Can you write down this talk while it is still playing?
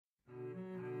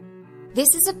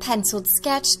This is a penciled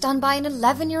sketch done by an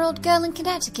 11-year-old girl in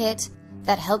Connecticut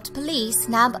that helped police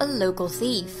nab a local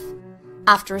thief.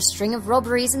 After a string of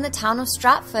robberies in the town of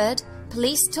Stratford,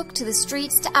 police took to the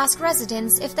streets to ask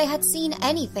residents if they had seen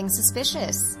anything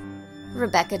suspicious.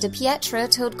 Rebecca DiPietro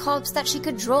told cops that she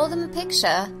could draw them a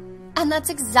picture, and that's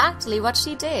exactly what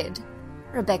she did.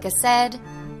 Rebecca said,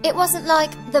 "It wasn't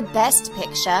like the best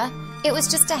picture, it was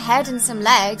just a head and some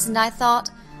legs, and I thought,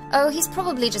 oh, he's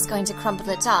probably just going to crumple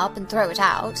it up and throw it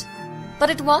out." But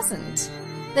it wasn't.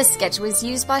 The sketch was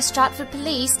used by Stratford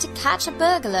police to catch a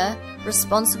burglar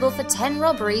responsible for 10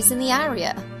 robberies in the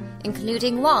area,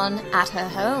 including one at her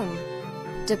home.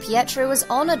 DiPietro was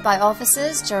honored by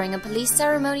officers during a police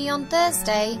ceremony on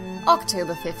Thursday,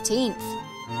 October 15th.